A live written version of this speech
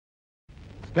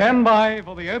Stand by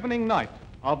for the opening night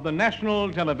of the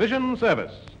National Television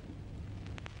Service.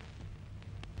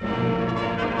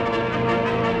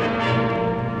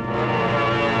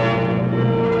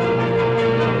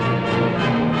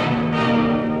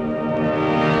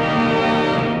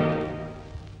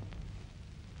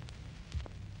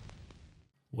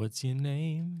 What's your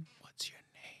name? What's your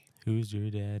name? Who's your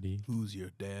daddy? Who's your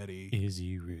daddy? Is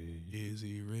he rich? Is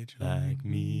he rich like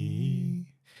me?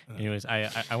 Anyways,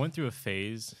 I went through a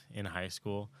phase in high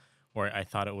school where I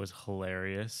thought it was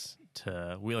hilarious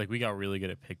we got really good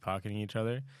at pickpocketing each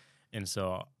other, and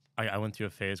so I went through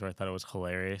a phase where I thought it was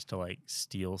hilarious to like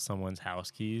steal someone's house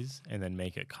keys and then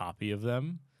make a copy of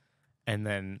them. And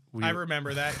then I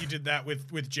remember that. You did that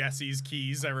with Jesse's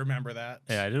keys. I remember that.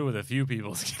 Yeah, I did it with a few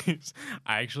people's keys.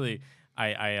 I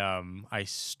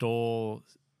stole,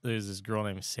 there's this girl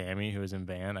named Sammy who was in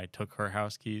band. I took her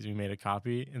house keys. We made a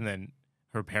copy, and then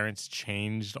her parents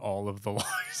changed all of the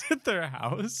locks at their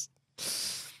house.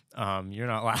 You're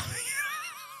not laughing.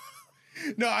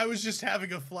 No, I was just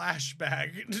having a flashback.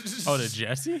 Oh, to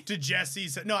Jesse? To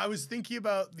Jesse's. No, I was thinking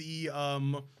about the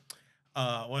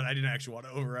I didn't actually want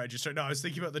to override. I was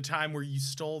thinking about the time where you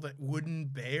stole that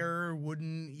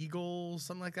wooden eagle,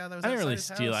 something like that. That was I didn't really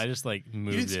outside his steal. house. I just like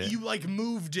moved it. You like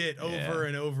moved it over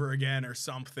and over again or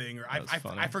something. Or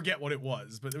funny. I forget what it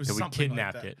was, but it was we something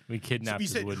kidnapped like that. it. We kidnapped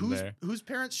so the wooden bear. Whose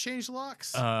parents changed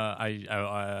locks? A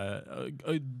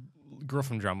girl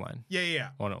from Drumline. Yeah.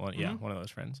 One of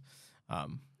those friends.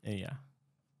 And yeah.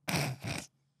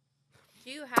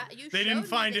 They didn't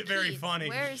find it very keys. funny.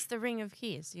 Where's the ring of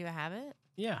keys? Do you have it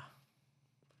Yeah.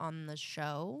 on the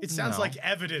show? It sounds No. like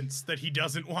evidence that he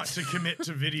doesn't want to commit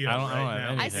to video I don't right have now.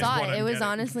 anything. I Is saw what it. It I'm was getting.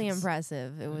 honestly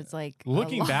impressive. It was like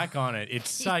Looking back on it, it's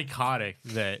psychotic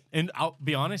that, and I'll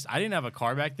be honest, I didn't have a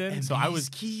car back then, And so I was.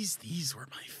 these were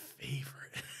my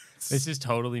favorite. This is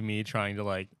totally me trying to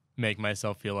like make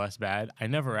myself feel less bad. I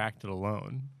never acted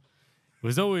alone. It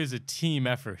was always a team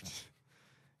effort.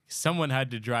 Someone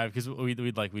had to drive because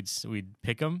we'd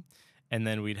pick them, and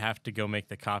then we'd have to go make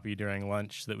the copy during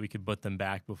lunch so that we could put them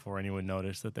back before anyone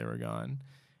noticed that they were gone.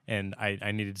 And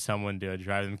I needed someone to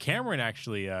drive them. Cameron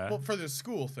actually. Well, for the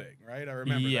school thing, right? I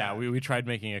remember. Yeah, that. we tried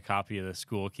making a copy of the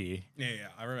school key. Yeah,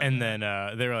 I remember. And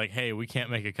then they were like, "Hey, we can't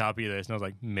make a copy of this," and I was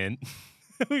like, "Mint."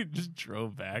 We just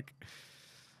drove back.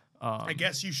 I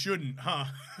guess you shouldn't, huh?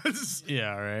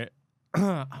 Yeah, right.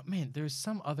 Man, there's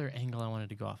some other angle I wanted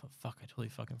to go off of. Fuck, I totally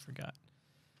fucking forgot.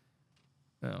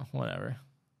 No, whatever.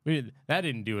 That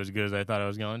didn't do as good as I thought I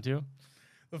was going to.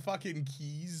 The fucking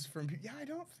keys from. Yeah, I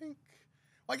don't think.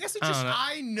 Well, I guess it's just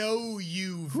I know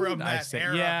you from that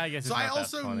era. Yeah, I guess. So it's I not that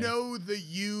also funny. know the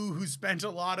you who spent a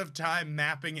lot of time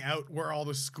mapping out where all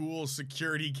the school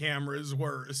security cameras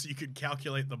were, so you could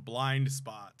calculate the blind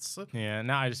spots. Yeah,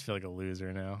 now I just feel like a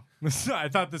loser now. I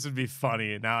thought this would be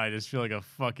funny, and now I just feel like a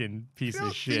fucking piece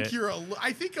of shit.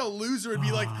 I think a loser would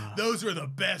be like, those were the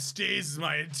best days of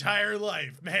my entire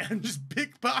life, man. Just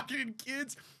pickpocketing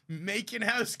kids, making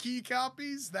house key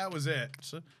copies. That was it.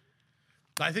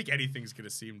 I think anything's going to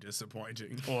seem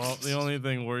disappointing. Well, the only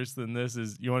thing worse than this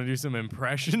is, you want to do some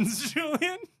impressions,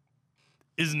 Julian?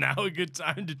 Is now a good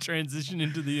time to transition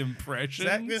into the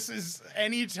impressions?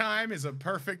 Any time is a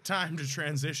perfect time to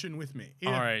transition with me.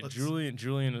 Yeah, all right,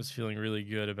 Julian was feeling really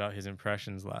good about his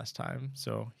impressions last time,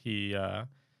 so he oh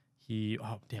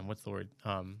damn, what's the word?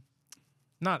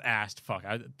 Not asked. Fuck.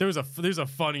 There's a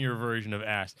funnier version of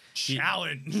asked.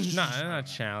 Challenge. Not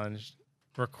challenged.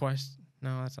 Request.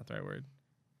 No, that's not the right word.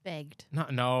 begged.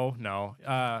 No.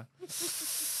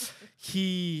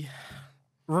 He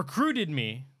recruited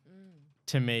me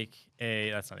to make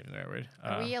that's not even the right word.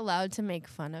 Are we allowed to make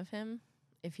fun of him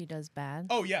if he does bad?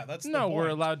 Oh yeah, that's no. the We're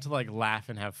point. allowed to like laugh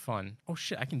and have fun. Oh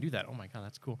shit, I can do that. Oh my god,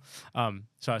 that's cool.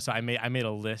 So I made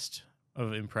a list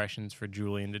of impressions for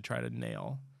Julian to try to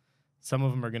nail. Some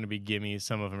of them are going to be gimmies.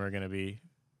 Some of them are going to be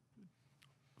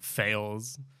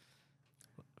fails.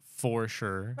 For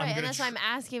sure. Right, and that's why I'm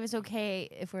asking if it's okay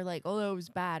if we're like, oh, that was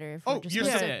bad, or if we're just you're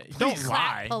supposed saying- to don't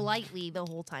clap lie. politely the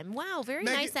whole time. Wow, very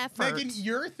Megan, nice effort. Megan,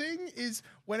 your thing is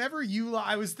whenever you lie,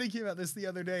 I was thinking about this the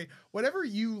other day. Whenever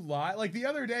you lie, like the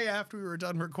other day after we were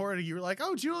done recording, you were like,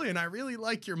 oh, Julian, I really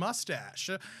like your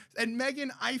mustache. And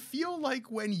Megan, I feel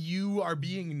like when you are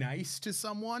being nice to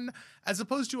someone, as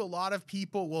opposed to a lot of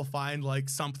people will find like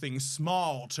something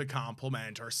small to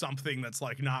compliment or something that's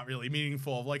like not really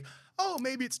meaningful, like, oh,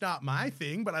 maybe it's not my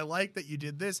thing, but I like that you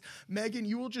did this. Megan,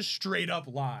 you will just straight up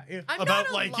lie I'm about not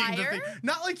a liking the liar. thing.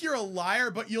 Not like you're a liar,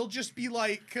 but you'll just be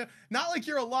like, not like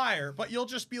you're a liar, but you'll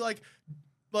just be like,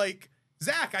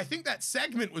 Zach, I think that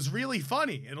segment was really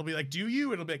funny. It'll be like, do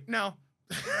you? It'll be like, no.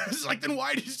 It's like, then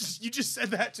why did you just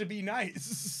said that to be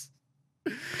nice?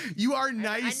 You are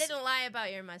nice. I didn't lie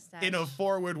about your mustache. In a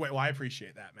forward way. Well, I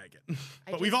appreciate that, Megan.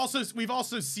 But we've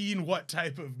also seen what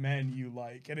type of men you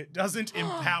like, and it doesn't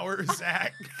empower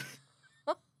Zack.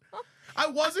 I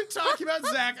wasn't talking about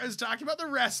Zack. I was talking about the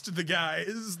rest of the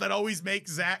guys that always make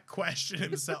Zack question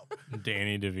himself.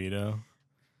 Danny DeVito.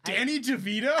 Danny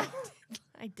DeVito?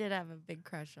 I did have a big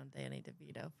crush on Danny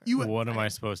DeVito. What am I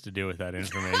supposed to do with that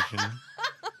information?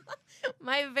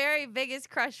 My very biggest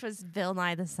crush was Bill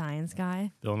Nye the Science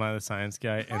Guy. Bill Nye the Science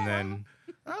Guy, and then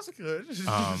that was good.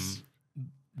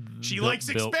 She likes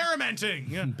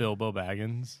experimenting. Bilbo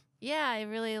Baggins. Yeah, I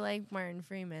really like Martin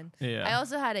Freeman. Yeah. I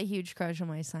also had a huge crush on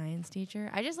my science teacher.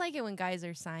 I just like it when guys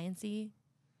are sciencey,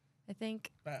 I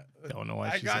think. Don't know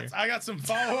why I got some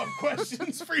follow-up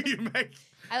questions for you, Meg.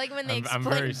 I like when they explain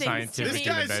I'm very things scientific to me.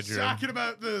 in the This guy's bedroom. talking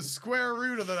about the square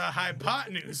root of the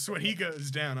hypotenuse when he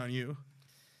goes down on you.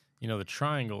 You know, the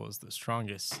triangle is the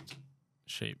strongest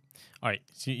shape. All right,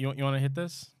 so you want to hit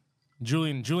this?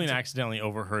 Julian accidentally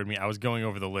overheard me. I was going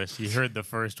over the list. He heard the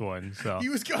first one. So He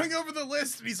was going over the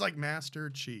list, and he's like,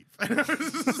 Master Chief. And then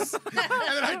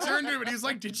I turned to him, and he was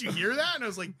like, did you hear that? And I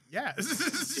was like,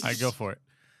 yes. I go for it.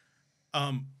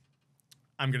 I'm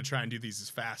going to try and do these as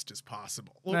fast as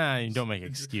possible. Nah, you don't make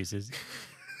excuses.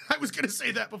 I was going to say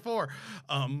that before.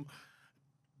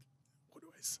 What do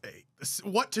I say?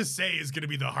 What to say is going to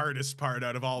be the hardest part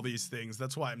out of all these things.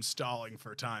 That's why I'm stalling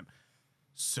for time.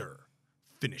 Sir,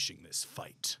 finishing this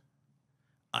fight,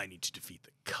 I need to defeat the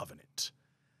Covenant.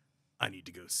 I need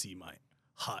to go see my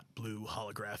hot blue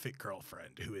holographic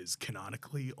girlfriend who is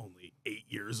canonically only 8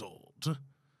 years old.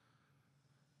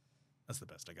 That's the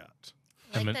best I got.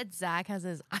 I like that Zack has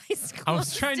his eyes closed. I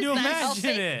was trying to Is that imagine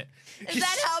helping? it. Is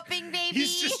that helping, baby?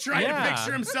 He's just trying to Yeah.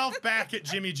 picture himself back at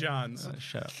Jimmy John's.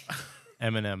 Shut up.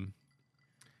 Eminem.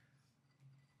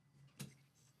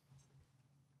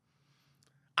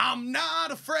 I'm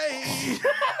not afraid.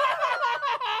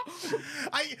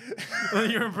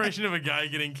 Your impression of a guy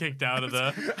getting kicked out of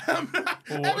the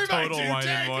Everybody Total do Wine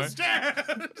and take More. a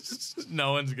stand.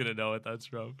 No one's gonna know what that's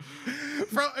from.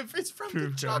 It's from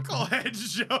the True crime. Chucklehead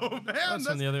show, man. That's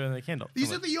from the other end of the candle. These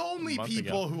From are the only month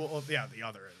people ago. who, yeah, the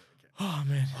other end. Oh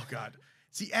man. Oh God.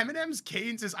 See, Eminem's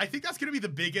cadence is, I think that's going to be the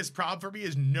biggest problem for me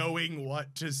is knowing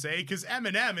what to say. Because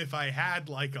Eminem, if I had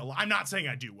like I'm not saying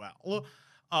I do well.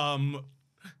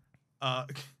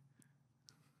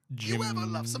 You ever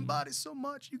love somebody so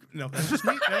much you no, that's just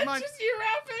me. Never mind. Just you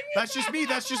rapping. That's just me.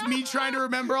 That's just me trying to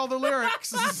remember all the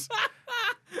lyrics.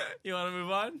 You want to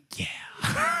move on?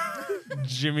 Yeah.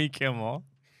 Jimmy Kimmel.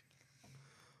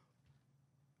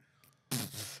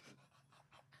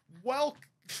 Well,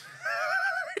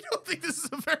 I don't think this is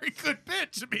a very good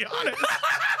bit, to be honest.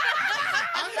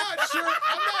 I'm not sure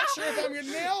if I'm gonna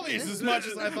nail these as much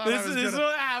as I thought I was This is gonna.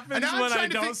 what happens And now I'm when I trying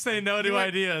to don't think- say no to Wait.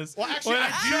 ideas. Well, actually, when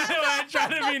I I try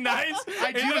to be nice I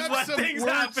and do just have let some things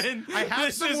words. happen. I have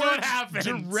this some is words what happens.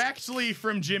 directly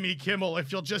from Jimmy Kimmel.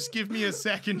 If you'll just give me a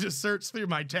second to search through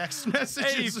my text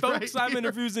messages. Hey, folks, right I'm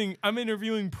here.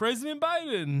 interviewing President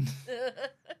Biden.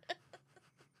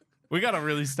 We gotta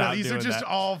really stop No, these doing are just that.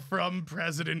 all from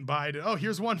President Biden. Oh,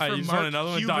 here's one All right, from you just Mark want another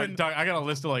one? Cuban. Doc, I got a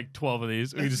list of like 12 of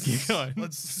these. We can just keep going.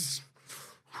 Let's.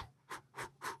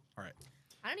 All right.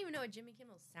 I don't even know what Jimmy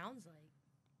Kimmel sounds like.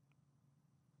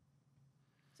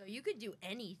 So you could do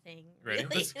anything. Ready?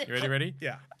 Really. You ready?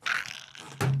 Yeah.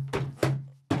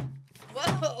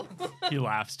 Whoa. He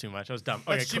laughs too much. I was dumb.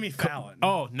 That's Jimmy Fallon.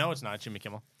 Oh, no, it's not Jimmy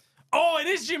Kimmel. Oh, it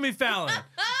is Jimmy Fallon.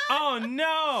 Oh,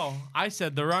 no. I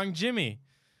said the wrong Jimmy.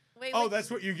 Wait, Oh, which- that's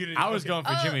what you're getting. I was going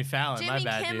for Oh, Jimmy Fallon. My Jimmy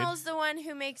bad, Kimmel's the one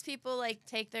who makes people like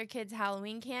take their kids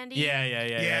Halloween candy. dude.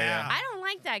 Yeah. I don't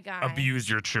like that guy. Abuse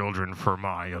your children for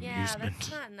my Yeah, amusement.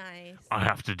 that's not nice. I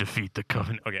have to defeat the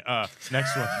Covenant. Okay,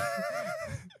 next one.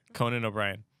 Conan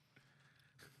O'Brien.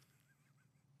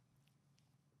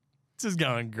 This is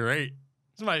going great.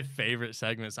 This is my favorite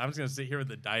segment. So I'm just going to sit here with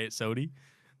the Diet Sody,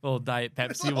 little Diet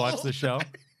Pepsi, watch the show.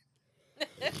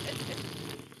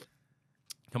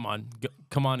 Come on.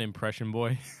 Come on, impression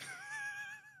boy.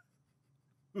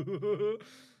 All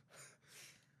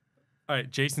right,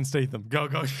 Jason Statham. Go.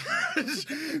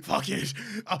 Fuck it.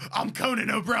 I'm Conan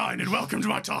O'Brien, and welcome to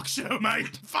my talk show,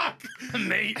 mate. Fuck.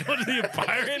 Mate, what are you, a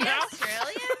pirate Is he now?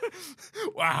 Australian?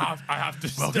 Wow, I have to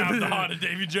stab the heart of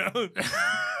Davy Jones.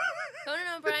 Conan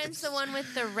O'Brien's the one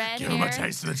with the red Give him a hair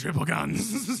taste of the triple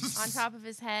guns. on top of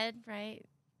his head, right?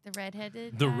 The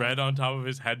redheaded. The guy? red on top of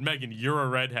his head. Megan, you're a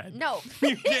redhead. No.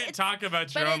 You can't talk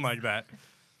about your But own it's- like that.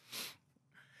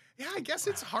 Yeah, I guess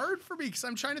it's hard for me because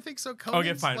I'm trying to think. So Conan's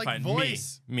Okay, fine, like fine.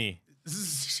 voice. Me.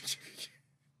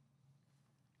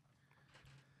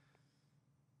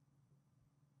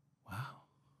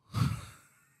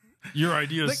 Your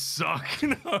ideas Like- suck.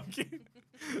 No, okay.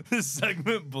 This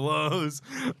segment blows.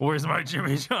 Where's my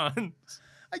Jimmy John?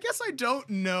 I guess I don't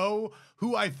know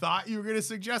who I thought you were going to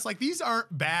suggest. Like, these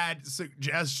aren't bad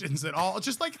suggestions at all.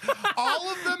 Just like all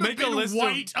of them Make a have been list of-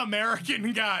 white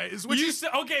American guys. Which You is, say,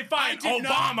 okay, fine. did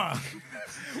not- Obama.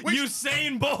 Which-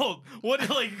 Usain Bolt. What,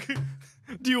 like,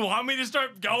 do you want me to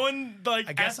start going, like,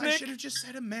 I guess ethnic? I should have just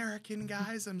said American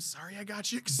guys. I'm sorry I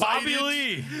got you excited. Bobby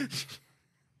Lee.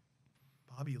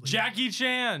 Bobby Lee. Jackie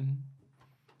Chan.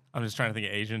 I'm just trying to think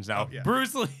of Asians now. Oh, yeah.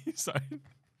 Bruce Lee. Sorry.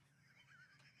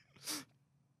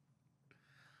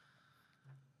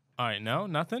 All right, no,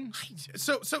 nothing.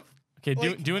 So Okay,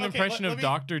 like, do an okay, impression let of me-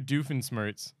 Dr.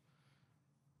 Doofenshmirtz.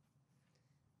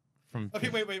 From okay,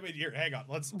 wait. Here, hang on.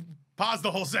 Let's pause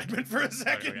the whole segment for a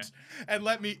second okay. and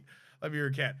let me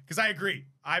recant because I agree.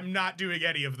 I'm not doing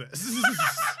any of this.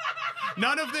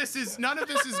 None of this is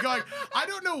going. I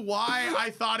don't know why I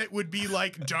thought it would be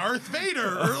like Darth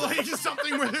Vader or like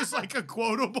something where there's like a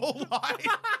quotable line.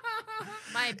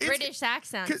 My British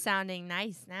accent sounding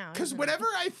nice now. Because isn't it? whenever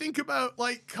I think about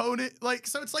like Conan, like,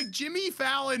 so it's like Jimmy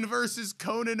Fallon versus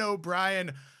Conan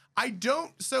O'Brien.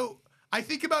 I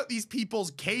think about these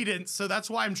people's cadence. So that's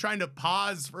why I'm trying to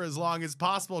pause for as long as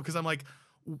possible. Cause I'm like,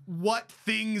 what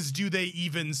things do they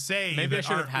even say? Maybe I that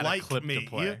should have aren't had like a clip me? to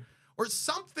play. Or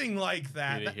something like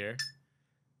that. Did you hear?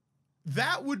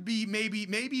 That would be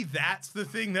maybe that's the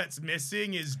thing that's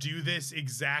missing is do this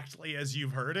exactly as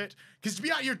you've heard it. Because to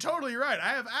be honest, you're totally right. I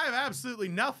have absolutely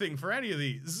nothing for any of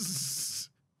these.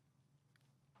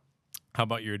 How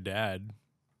about your dad?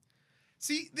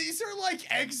 See, these are like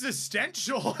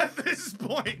existential at this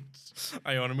point.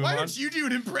 I want to move Why on. don't you do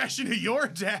an impression of your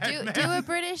dad, man? do a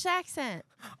British accent.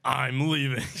 I'm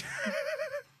leaving.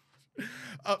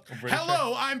 British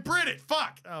Hello, I'm British.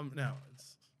 Fuck. No.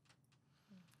 It's...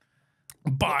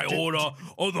 By order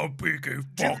of the Peaky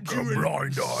fucking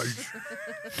Blinders.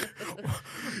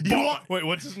 Wait,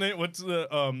 what's his name? What's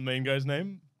the main guy's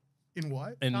name? In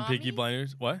what? In Tommy? Peaky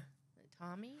Blinders? What?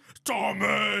 Tommy? Tommy!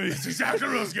 That's exactly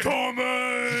what I was getting.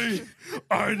 Tommy!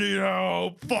 I need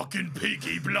help. Fucking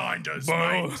Peaky Blinders,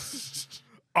 Bro, mate.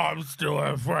 I'm still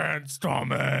in France,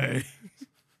 Tommy.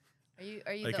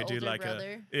 Are you Like the a dude older like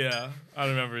brother? Yeah, I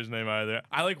don't remember his name either.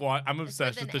 I like I'm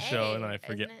obsessed with with the an show A, and I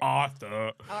forget. isn't it?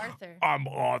 Arthur. Arthur. I'm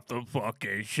Arthur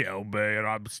fucking Shelby and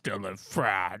I'm still in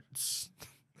France.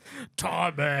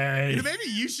 Tommy. Maybe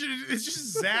you should. It's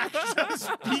just Zack does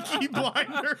Peaky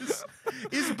Blinders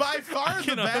is by far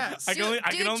the best. I can only-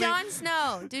 Do Jon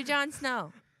Snow. Do Jon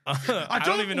Snow. I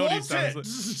don't even know what he want sounds it.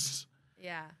 like.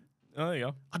 Yeah. Oh, there you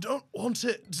go. I don't want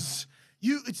it.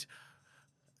 It's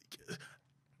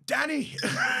Danny.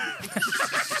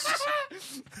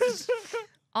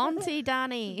 Auntie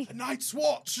Danny. Night's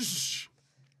Watch.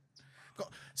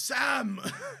 Sam.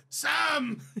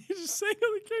 You just saying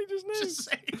other characters' names. Just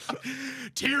say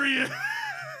Tyrion.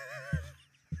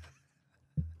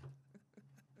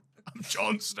 I'm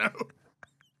Jon Snow.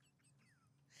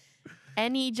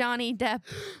 Any Johnny Depp.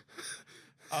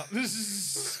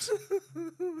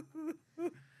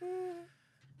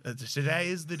 Today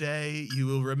is the day you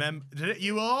will remember.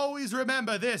 You will always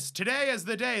remember this. Today is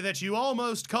the day that you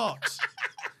almost caught.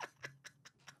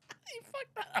 You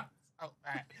fucked that up so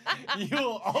bad. You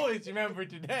will always remember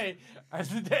today as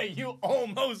the day you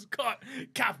almost caught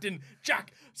Captain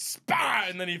Jack Sparrow.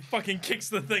 And then he fucking kicks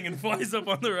the thing and flies up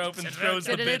on the rope and throws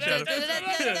the bitch at him.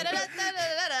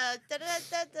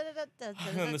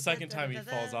 And then the second time he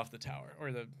falls off the tower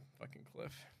or the fucking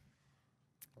cliff.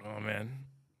 Oh, man.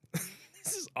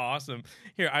 This is awesome.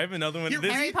 Here, I have another one. Here,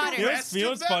 This, Harry Potter. You know Rest what's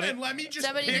of them, funny? and let me just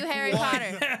Somebody pick do Harry one.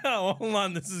 Potter. Hold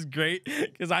on, this is great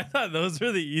because I thought those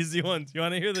were the easy ones. You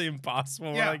want to hear the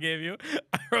impossible Yeah. one I gave you?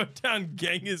 I wrote down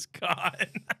Genghis Khan.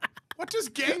 What does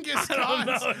Genghis I Khan?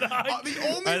 don't know. The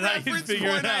only I thought you'd reference figure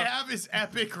it point I out. have is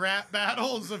epic rap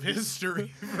battles of history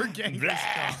for Genghis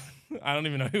Khan. I don't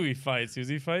even know who he fights. Who's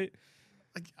he fight?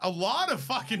 Like a lot of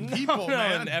fucking people,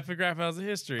 man. an epigraph has a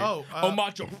history. Oh,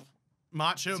 Macho.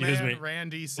 Macho Excuse Man, me.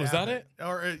 Randy Was Savage. that it?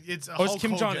 Or it's Oh, it's Hulk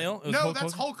Kim Hogan. Jong-il? It was No, Hulk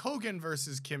that's Hogan? Hulk Hogan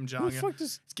versus Kim Who Jong-un. the fuck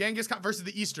does... It's Genghis Khan versus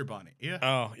the Easter Bunny. Yeah.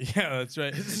 Oh, yeah, that's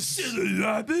right. Silly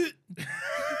rabbit.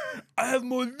 I have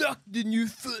more luck than you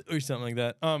think. Or something like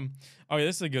that. Okay,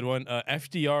 this is a good one.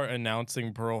 FDR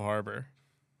announcing Pearl Harbor.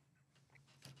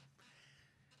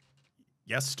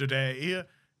 Yesterday,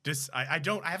 I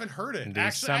haven't heard it.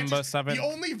 December Actually, 7th, the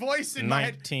only voice in my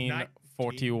head.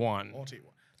 1941. 1941.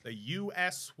 The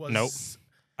U.S. was Nope.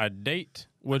 A date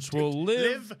which will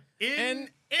live in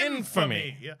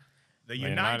infamy. The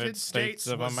United States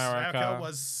of America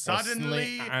was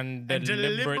suddenly and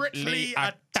deliberately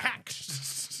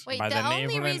attacked. Wait, by the the only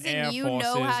Naval and reason Air you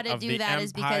know how Forces to of do the that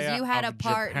is because Empire you had a of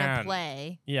part in a Japan.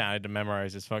 play. Yeah, I had to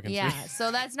memorize this fucking Yeah, speech.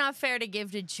 so that's not fair to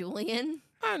give to Julian.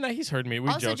 No, he's heard me. We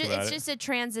Also, joked about it's it. just a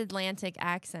transatlantic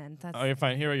accent. That's Okay,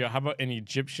 fine. Here we go. How about an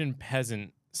Egyptian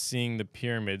peasant seeing the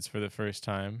pyramids for the first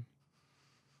time?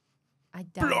 I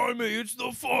doubt. Blimey, it's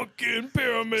the fucking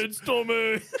pyramids,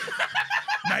 Tommy.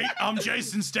 Mate, I'm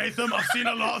Jason Statham. I've seen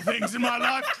a lot of things in my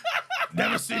life.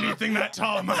 Never seen anything that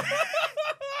tall, mate.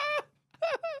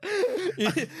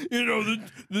 You know,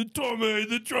 the Tommy,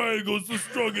 the triangle's the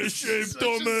strongest shape,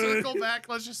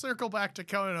 Let's just circle back to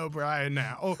Conan O'Brien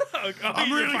now. Oh, I'm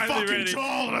you're really finally fucking ready.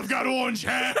 tall and I've got orange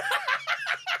hair.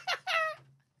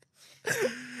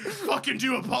 Fucking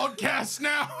do a podcast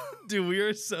now. Dude, we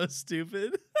are so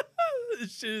stupid.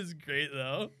 This shit is great,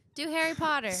 though. Do Harry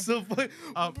Potter. So funny.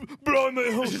 Blimey,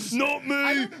 not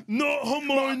me, not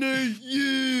Hermione,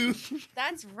 you.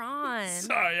 That's Ron.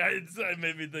 Sorry, I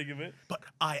made me think of it. But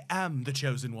I am the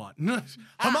chosen one.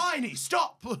 Hermione,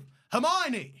 stop.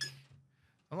 Hermione.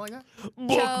 I'm like that.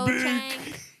 Cho Chang.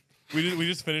 We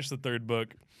just finished the third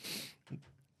book.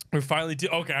 We're finally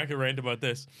okay. I can rant about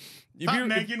this. Thought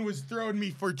Megan was throwing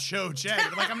me for Cho Chang.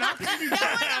 Like I'm not gonna do No one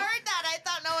that. heard that. I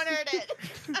thought no one heard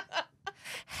it.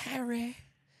 Harry,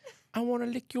 I want to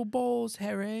lick your balls,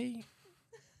 Harry.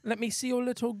 Let me see your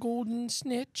little golden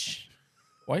snitch.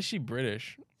 Why is she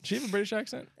British? Does she have a British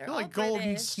accent? I feel like golden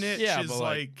British. snitch Yeah, is but,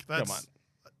 like that's come on.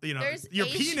 You know, There's your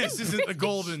Asian penis isn't the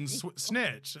golden British.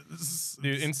 snitch.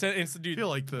 Dude, instead, dude, I feel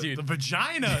like the dude,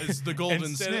 vagina is the golden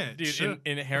instead, snitch. dude,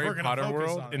 in If Harry we're gonna Potter focus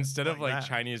world, on it instead of like that.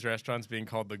 Chinese restaurants being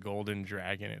called the Golden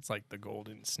Dragon, it's like the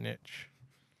Golden Snitch.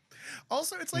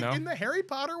 Also, it's like No? in the Harry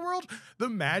Potter world, the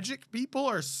magic people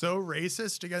are so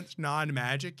racist against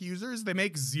non-magic users, they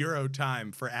make zero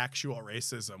time for actual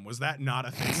racism. Was that not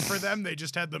a thing for them? They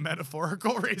just had the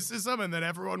metaphorical racism and then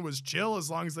everyone was chill as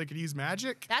long as they could use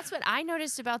magic? That's what I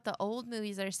noticed about the old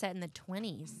movies that are set in the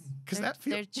 20s. 'Cause They're- that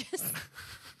feel- they're just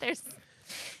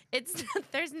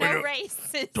there's no race.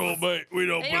 Tommy, we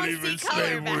don't They don't believe in see color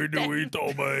slavery, back do we, then.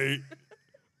 Tommy?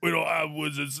 We don't have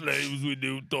wizard slaves, we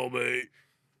do, Tommy.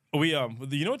 We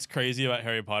you know what's crazy about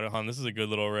Harry Potter, hon? This is a good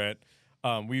little rant.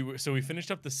 We finished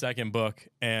up the second book,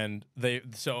 and the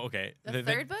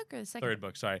third book or the second? third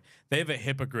book, sorry. They have a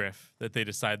hippogriff that they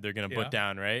decide they're gonna Yeah. put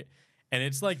down, right? And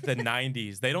it's like the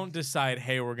 90s. They don't decide,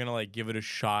 hey, we're gonna like give it a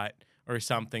shot or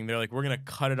something. They're like, we're gonna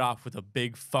cut it off with a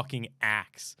big fucking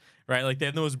axe, right? Like they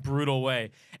have the most brutal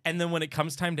way. And then when it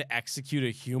comes time to execute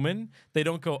a human, they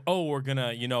don't go, oh, we're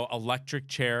gonna, electric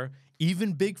chair,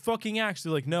 even big fucking axe.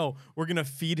 They're like, no, we're gonna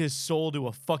feed his soul to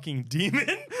a fucking demon.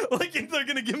 Like they're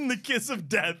gonna give him the kiss of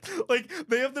death. Like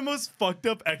they have the most fucked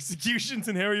up executions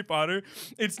in Harry Potter.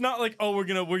 It's not like, oh, we're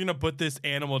gonna put this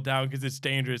animal down because it's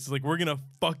dangerous. It's like we're gonna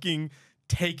fucking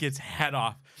take its head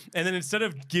off. And then instead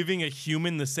of giving a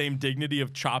human the same dignity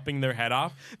of chopping their head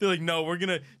off, they're like, no, we're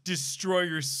gonna destroy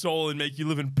your soul and make you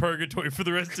live in purgatory for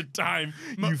the rest of time,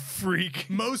 you freak.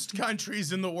 Most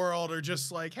countries in the world are just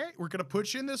like, hey, we're going to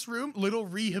put you in this room, little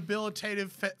rehabilitative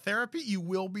therapy. You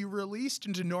will be released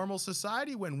into normal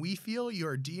society when we feel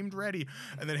you're deemed ready.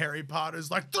 And then Harry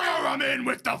Potter's like, throw him in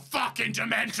with the fucking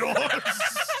Dementors.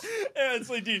 Yeah, it's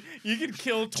like, dude, you could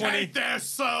kill 20. Take their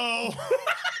soul.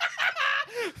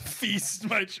 Feast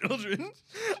my children.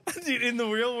 Dude, in the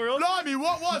real world. Blimey,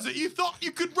 what was it? You thought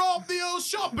you could rob the old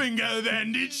shopping go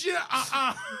then, did you?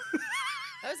 That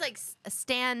was like a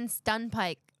Stan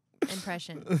Stunpike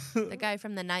impression. The guy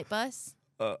from the Night Bus.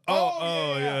 Yeah.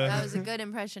 That was a good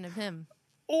impression of him.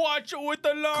 Watch it with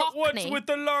the long, what's Cockney. with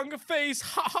the longer face?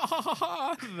 Ha ha ha ha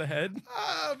ha. The head.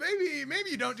 Maybe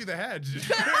you don't do the head.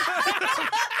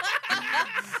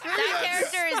 That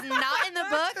character is not in the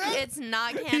book. It's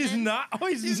not canon. He's not. Oh,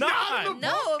 he's not in the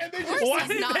No, book, of and they course just- Why he's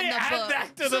did not they in the add book.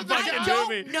 that to the So they fucking don't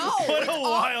movie? know. What It's a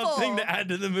wild awful. thing to add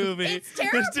to the movie. It's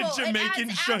terrible. Just a Jamaican it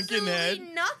adds shrunken head.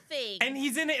 absolutely nothing. And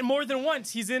he's in it more than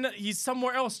once. He's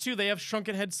somewhere else too. They have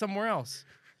shrunken head somewhere else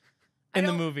in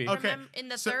the movie. Okay. In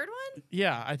the So- third one?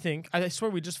 Yeah, I think. I swear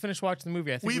we just finished watching the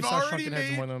movie. I think We've we saw already shrunken heads in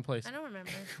made- more than one place. I don't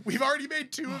remember. We've already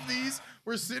made 2 of these.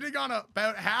 We're sitting on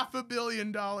about $500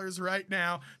 million right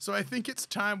now. So I think it's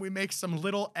time we make some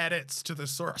little edits to the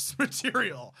source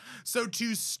material. So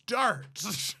to start,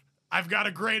 I've got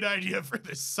a great idea for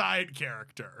this side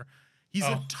character. He's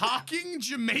a talking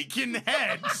Jamaican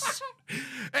head,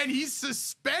 and he's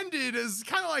suspended as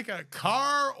kind of like a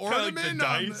car like the ornament.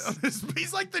 dice.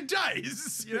 He's like the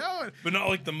dice, you know? But not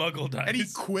like the Muggle dice. And he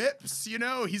quips, you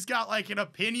know, he's got like an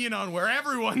opinion on where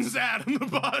everyone's at on the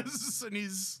bus,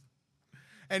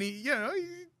 and he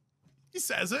He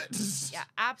says it. Yeah,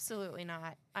 absolutely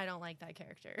not. I don't like that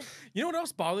character. You know what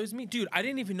else bothers me? Dude, I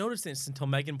didn't even notice this until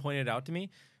Megan pointed it out to me.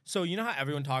 So you know how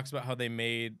everyone talks about how they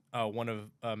made one of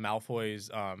Malfoy's,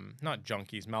 not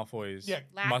junkies, Malfoy's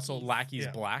muscle lackeys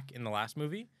black in the last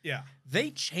movie? Yeah.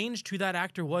 They changed who that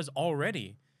actor was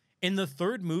already. In the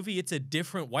third movie, it's a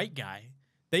different white guy.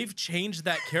 They've changed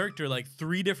that character like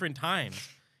 3 different times.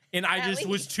 And I just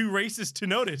was too racist to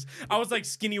notice. I was like,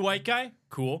 skinny white guy?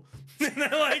 Cool. And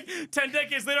then like 10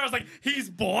 decades later, I was like, he's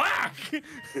black.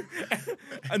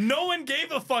 And no one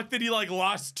gave a fuck that he like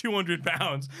lost 200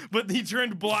 pounds. But he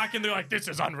turned black and they're like, this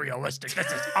is unrealistic. This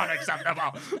is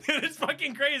unacceptable. And it's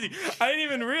fucking crazy. I didn't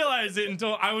even realize it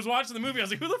until I was watching the movie. I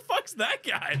was like, who the fuck's that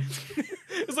guy?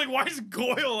 It's like, why is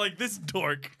Goyle like this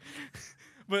dork?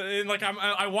 But and, like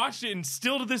I watched it and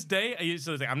still to this day,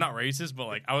 I'm not racist, but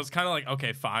like I was kind of like,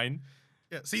 okay, fine.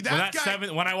 Yeah, see that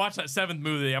guy. When I watch that 7th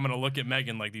movie, I'm gonna look at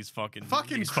Megan like these Crab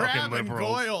and liberals.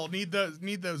 Goyle need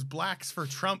those blacks for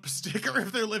Trump sticker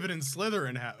if they're living in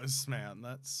Slytherin house, man.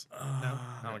 That's no,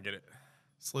 I don't get it.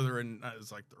 Slytherin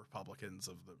is like the Republicans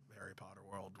of the Harry Potter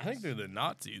world. I think they're the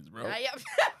Nazis, bro. Yeah.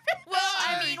 Well,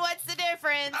 I mean, what's the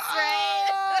difference,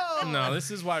 right? No,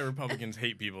 this is why Republicans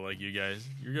hate people like you guys.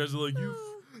 You guys are like,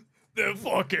 they're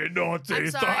fucking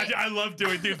Nazis. I'm sorry. I love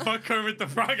doing, dude, fuck Kermit the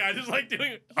Frog. I just like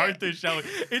doing Arthur Shelley.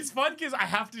 It's fun because I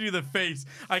have to do the face.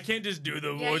 I can't just do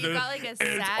the Yeah, voice. you got like a It's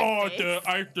sad Arthur. face.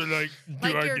 I have to like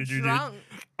do Like you're drunk.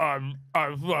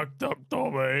 I fucked up,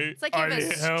 Tommy. It's like you have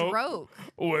a stroke.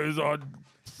 Where's our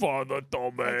father,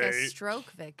 Tommy? Like a stroke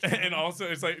victim. And also,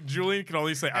 it's like Julian can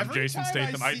only say, "I'm Every Jason time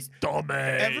Statham." I I'm see- Tommy.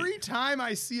 Every time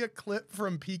I see a clip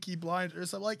from Peaky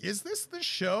Blinders, I'm like, is this the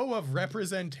show of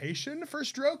representation for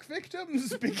stroke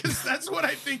victims? Because that's what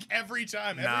I think every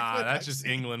time. Every Nah, clip that's I just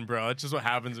see. England, bro. That's just what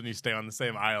happens when you stay on the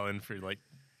same island for like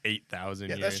 8,000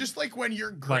 Yeah, years. that's just like when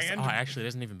your Plus, actually, it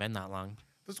hasn't even been that long.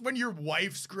 That's when your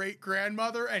wife's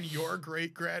great-grandmother and your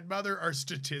great-grandmother are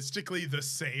statistically the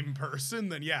same person.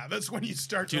 Then yeah, that's when you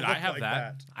start to Dude, look I have like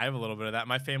that. I have a little bit of that.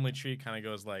 My family tree kind of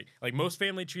goes like most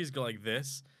family trees go like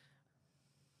this.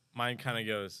 Mine kind of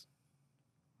goes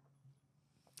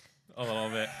a little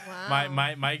bit. Wow.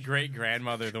 My great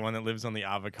grandmother, the one that lives on the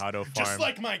avocado farm. Just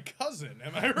like my cousin,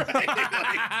 am I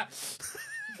right?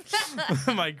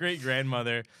 My great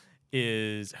grandmother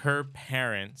is her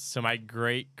parents. So my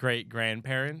great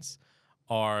grandparents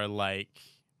are like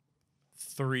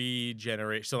 3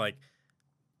 generations. So like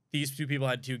these 2 people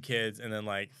had 2 kids, and then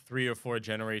like 3 or 4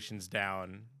 generations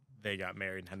down, they got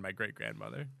married and had my great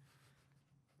grandmother.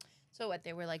 So what?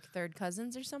 They were like third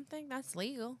cousins or something? That's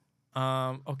legal.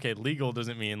 Okay, legal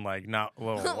doesn't mean like not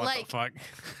well. What Like- the fuck?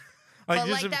 But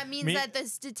just like that means that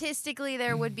statistically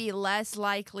there would be less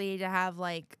likely to have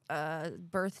like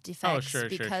birth defects sure.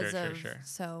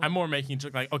 So I'm more making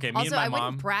like okay. Me also, and my I mom.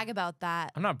 wouldn't brag about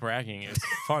that. I'm not bragging. It's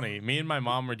funny. Me and my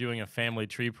mom were doing a family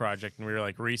tree project, and we were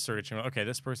like researching. Okay,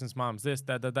 this person's mom's this,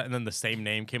 that, and then the same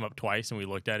name came up twice, and we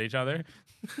looked at each other.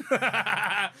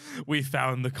 We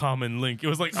found the common link. It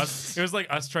was like us. It was like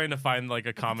us trying to find like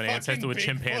a common ancestor with Bigfoot.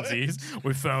 chimpanzees.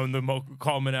 We found the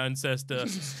common ancestor, and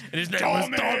his name was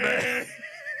Tommy.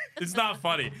 It's not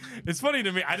funny. It's funny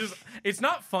to me. It's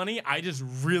not funny. I just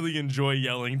really enjoy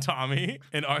yelling Tommy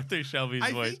in Arthur Shelby's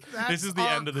I voice. think that's This is the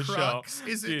our end of the crux, show.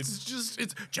 Is Dude.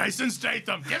 it's Jason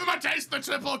Statham. Give him a taste the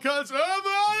triple cuts.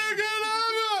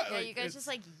 Yeah, you guys just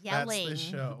like yelling. That's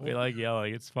the show. We like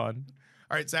yelling. It's fun.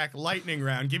 All right, Zach, lightning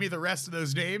round. Give me the rest of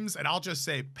those names, and I'll just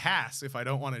say pass if I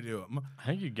don't want to do them. I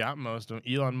think you got most of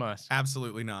them. Elon Musk,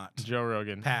 Absolutely not. Joe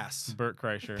Rogan, Pass. Bert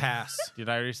Kreischer. Pass. Did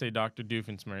I already say Dr.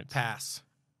 Doofenshmirtz? Pass.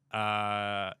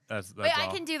 That's Wait, all.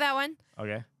 I can do that one.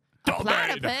 Okay. A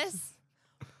platypus.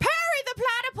 Perry the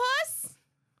platypus.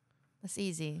 That's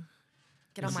easy.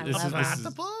 Get on my This is- level. this is-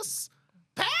 Platypus.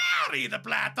 Perry the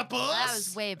platypus. That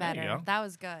was way There you better. go. That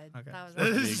was good. Okay. That was What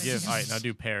do really you good. give? All right, now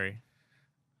do Perry.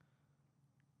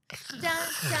 Dun, dun,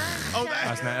 Oh, dun.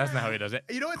 That's not how he does it.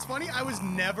 You know what's funny? I was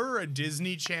never a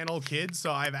Disney Channel kid,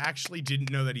 so I actually didn't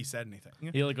know that he said anything.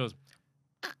 He like goes.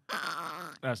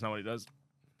 That's not what he does.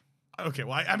 Okay,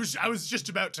 well, I was just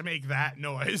about to make that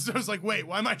noise. I was like, wait,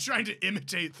 why am I trying to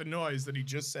imitate the noise that he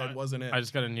just said wasn't it? I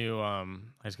just got a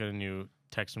new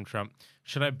text from Trump.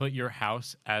 Should I put your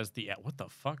house as the what the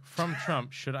fuck from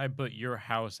Trump? Should I put your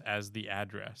house as the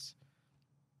address?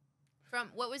 From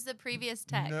what was the previous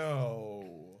text?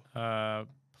 No.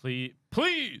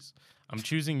 Please. I'm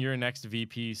choosing your next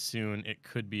VP soon. It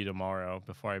could be tomorrow.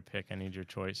 Before I pick, I need your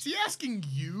choice. Is he asking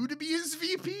you to be his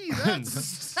VP?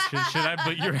 That's Should I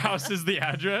put your house as the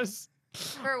address?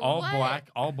 For All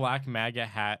what? black MAGA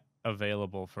hat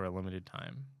available for a limited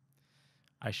time.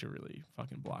 I should really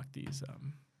fucking block these.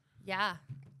 Yeah.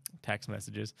 text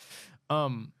messages.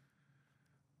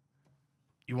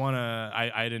 You wanna?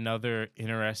 I had another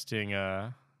interesting.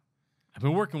 I've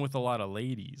been working with a lot of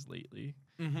ladies lately,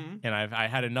 and I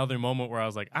had another moment where I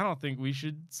was like, I don't think we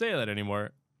should say that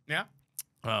anymore. Yeah.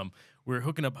 We were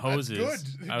hooking up hoses. That's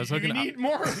good. I was hooking need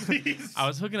more of these. I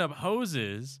was hooking up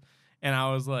hoses, and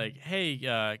I was like,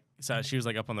 hey, so she was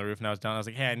like up on the roof, and I was down. I was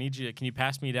like, hey, I need you. Can you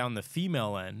pass me down the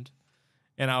female end?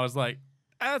 And I was like,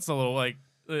 that's a little like.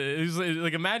 It was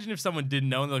like, imagine if someone didn't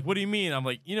know, and they're like, what do you mean? I'm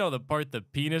like, you know, the part the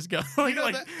penis goes. Like, You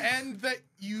know, the end that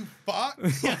you fuck.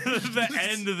 the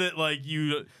end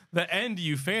that the end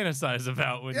you fantasize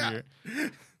about when you're.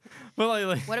 But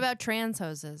like, What about trans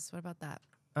hoses? What about that?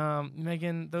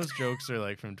 Megan, those jokes are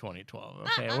like from 2012.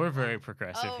 Okay, we're very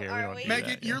progressive Oh, here. are don't we? do Megan,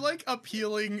 that, you're like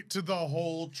appealing to the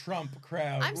whole Trump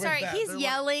crowd. I'm with sorry, that. he's They're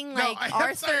yelling No, like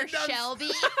I'm sorry, Arthur I'm- Shelby,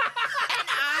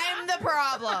 and I'm the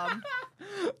problem.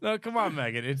 No, come on,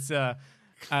 Megan. It's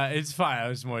fine. I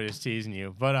was more just teasing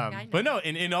you. But no,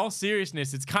 in all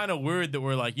seriousness, it's kind of weird that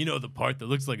we're like, you know, the part that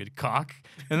looks like a cock,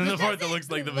 and then the part that looks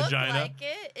like the vagina. Like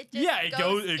it just Yeah, it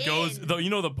goes. in. You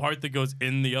know, the part that goes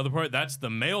in the other part. That's the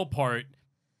male part.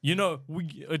 You know,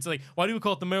 it's like, why do we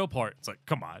call it the male part? It's like,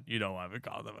 come on, you don't want to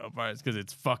call it the male part. It's because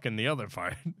it's fucking the other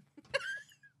part.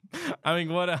 I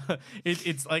mean,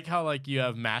 it's like how like you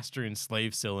have master and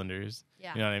slave cylinders.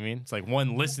 Yeah. You know what I mean? It's like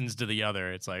one listens to the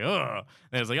other. It's like, oh,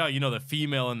 and it's like, oh, you know, the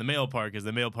female and the male part because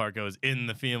the male part goes in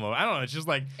the female. I don't know. It's just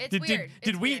like, It's weird.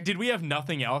 It's weird. did we have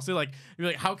nothing else? Like, you're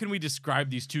like, how can we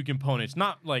describe these two components?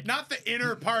 Not the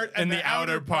inner part and the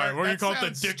outer part. We're gonna That call it the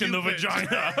sounds dick and the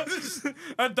stupid.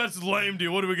 vagina. That's lame,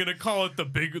 dude. What are we gonna call it?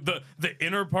 The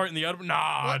inner part and the outer?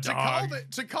 Nah, Well, dog.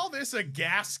 to call this a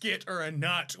gasket or a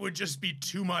nut would just be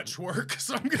too much work.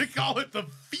 So I'm gonna call it the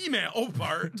female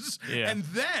parts, Yeah. and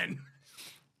then.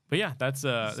 But yeah, that's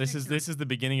this is the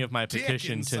beginning of my dick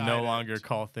petition to inside no it. longer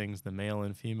call things the male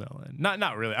and female. And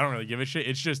not really. I don't really give a shit.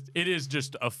 It is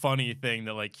just a funny thing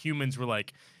that like humans were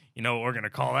like, you know what we're gonna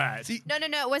call that. See, No,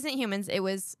 it wasn't humans. It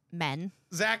was men.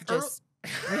 Zach, Just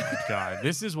God,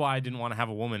 this is why I didn't want to have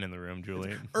a woman in the room,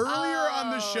 Julian. earlier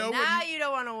on the show, when Now you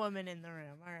don't want a woman in the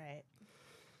room. All right.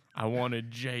 I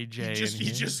wanted JJ. he in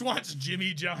here. just wants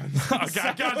Jimmy John's. Oh,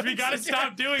 God, we gotta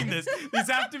stop doing this. These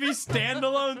have to be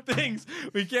standalone things.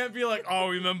 We can't be like, oh,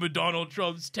 remember Donald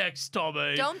Trump's text,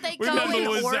 Tommy? Don't they go Remember in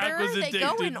when order? Zack was They go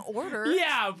addicted? in order.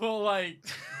 Yeah, but like,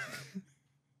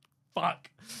 fuck.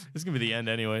 This is gonna be the end,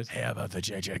 anyways. Hey, how about the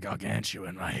JJ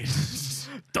Gargantuan, right?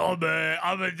 Tommy,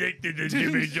 I'm addicted to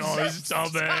Jimmy John's,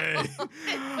 Tommy.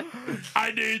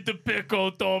 I need the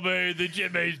pickle, Tommy, the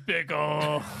Jimmy's pickle.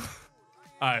 All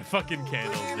right, fucking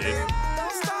candles, dude.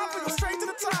 Don't stop, we go straight to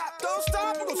the top. Don't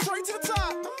stop, we go straight to the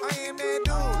top. I am that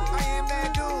dude. I am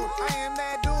that dude. I am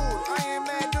that dude. I am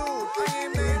that dude. I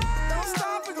am that. Don't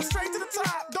stop, we go straight to the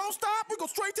top. Don't stop, we go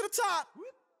straight to the top.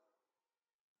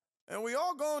 And we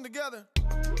all going together.